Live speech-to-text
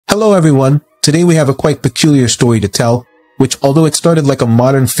Hello everyone, today we have a quite peculiar story to tell, which although it started like a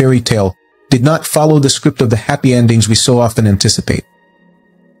modern fairy tale, did not follow the script of the happy endings we so often anticipate.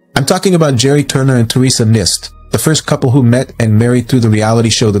 I'm talking about Gerry Turner and Theresa Nist, the first couple who met and married through the reality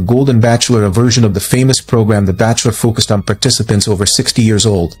show The Golden Bachelor, a version of the famous program The Bachelor focused on participants over 60 years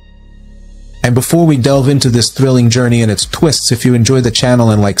old. And before we delve into this thrilling journey and its twists, if you enjoy the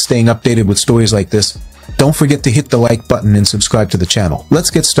channel and like staying updated with stories like this, don't forget to hit the like button and subscribe to the channel. Let's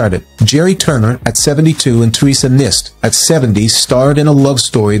get started. Gerry Turner, at 72, and Theresa Nist, at 70, starred in a love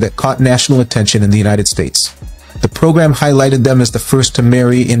story that caught national attention in the United States. The program highlighted them as the first to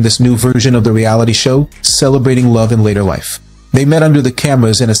marry in this new version of the reality show, celebrating love in later life. They met under the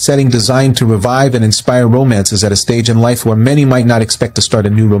cameras in a setting designed to revive and inspire romances at a stage in life where many might not expect to start a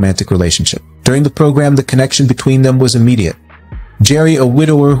new romantic relationship. During the program, the connection between them was immediate. Gerry, a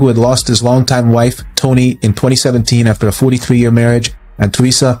widower who had lost his longtime wife, Tony, in 2017 after a 43-year marriage, and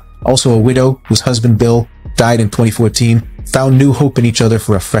Theresa, also a widow whose husband, Bill, died in 2014, found new hope in each other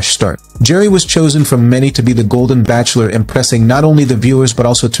for a fresh start. Gerry was chosen from many to be the Golden Bachelor, impressing not only the viewers but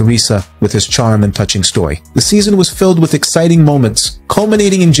also Theresa with his charm and touching story. The season was filled with exciting moments,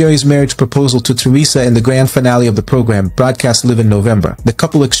 culminating in Gerry's marriage proposal to Theresa in the grand finale of the program, broadcast live in November. The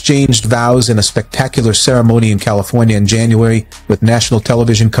couple exchanged vows in a spectacular ceremony in California in January, with national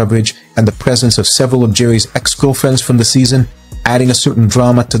television coverage and the presence of several of Gerry's ex-girlfriends from the season, adding a certain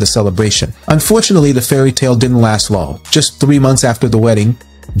drama to the celebration. Unfortunately, the fairy tale didn't last long. Just 3 months after the wedding,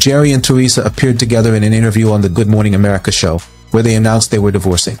 Gerry and Theresa appeared together in an interview on the Good Morning America show, where they announced they were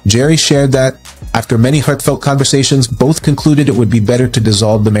divorcing. Gerry shared that, after many heartfelt conversations, both concluded it would be better to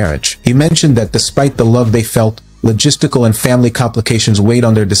dissolve the marriage. He mentioned that despite the love they felt, logistical and family complications weighed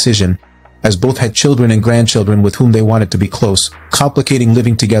on their decision, as both had children and grandchildren with whom they wanted to be close, complicating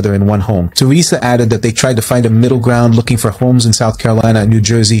living together in one home. Theresa added that they tried to find a middle ground, looking for homes in South Carolina and New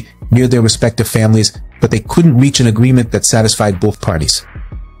Jersey near their respective families, but they couldn't reach an agreement that satisfied both parties.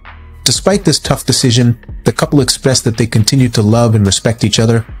 Despite this tough decision, the couple expressed that they continued to love and respect each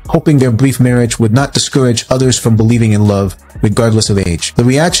other, hoping their brief marriage would not discourage others from believing in love, regardless of age. The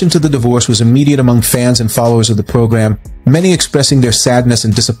reaction to the divorce was immediate among fans and followers of the program, many expressing their sadness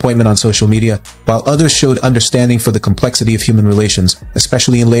and disappointment on social media, while others showed understanding for the complexity of human relations,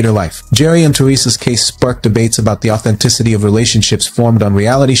 especially in later life. Gerry and Theresa's case sparked debates about the authenticity of relationships formed on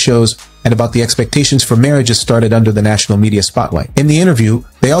reality shows and about the expectations for marriages started under the national media spotlight. In the interview,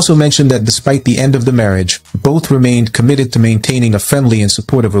 they also mentioned that despite the end of the marriage, both remained committed to maintaining a friendly and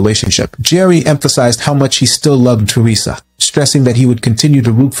supportive relationship. Gerry emphasized how much he still loved Theresa, stressing that he would continue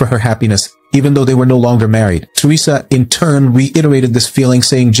to root for her happiness even though they were no longer married. Theresa, in turn, reiterated this feeling,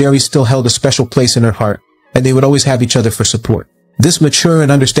 saying Gerry still held a special place in her heart, and they would always have each other for support. This mature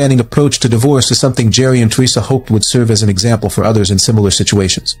and understanding approach to divorce is something Gerry and Theresa hoped would serve as an example for others in similar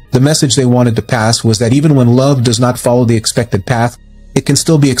situations. The message they wanted to pass was that even when love does not follow the expected path, it can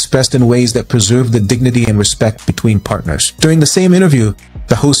still be expressed in ways that preserve the dignity and respect between partners. During the same interview,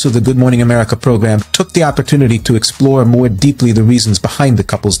 the hosts of the Good Morning America program took the opportunity to explore more deeply the reasons behind the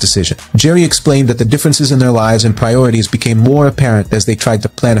couple's decision. Gerry explained that the differences in their lives and priorities became more apparent as they tried to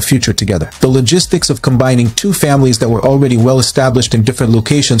plan a future together. The logistics of combining two families that were already well established in different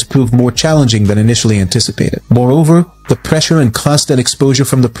locations proved more challenging than initially anticipated. Moreover, the pressure and constant exposure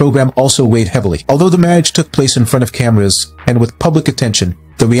from the program also weighed heavily. Although the marriage took place in front of cameras and with public attention,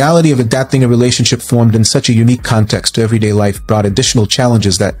 the reality of adapting a relationship formed in such a unique context to everyday life brought additional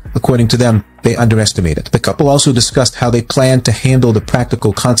challenges that, according to them, they underestimated. The couple also discussed how they planned to handle the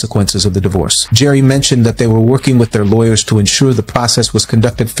practical consequences of the divorce. Gerry mentioned that they were working with their lawyers to ensure the process was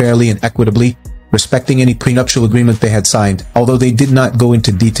conducted fairly and equitably, respecting any prenuptial agreement they had signed. Although they did not go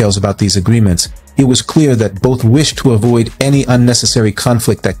into details about these agreements, it was clear that both wished to avoid any unnecessary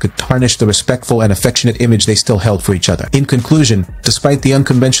conflict that could tarnish the respectful and affectionate image they still held for each other. In conclusion, despite the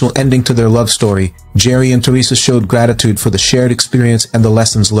unconventional ending to their love story, Gerry and Theresa showed gratitude for the shared experience and the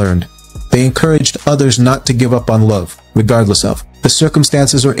lessons learned. They encouraged others not to give up on love, regardless of the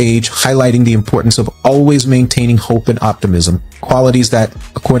circumstances or age, highlighting the importance of always maintaining hope and optimism, qualities that,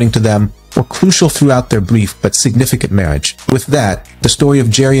 according to them, were crucial throughout their brief but significant marriage. With that, the story of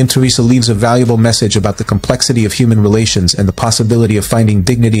Gerry and Theresa leaves a valuable message about the complexity of human relations and the possibility of finding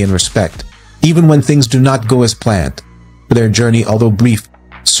dignity and respect, even when things do not go as planned. Their journey, although brief,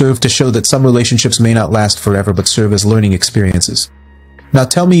 served to show that some relationships may not last forever but serve as learning experiences. Now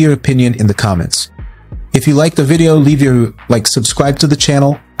tell me your opinion in the comments. If you liked the video, leave your like, subscribe to the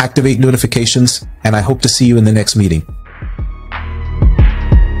channel, activate notifications, and I hope to see you in the next meeting.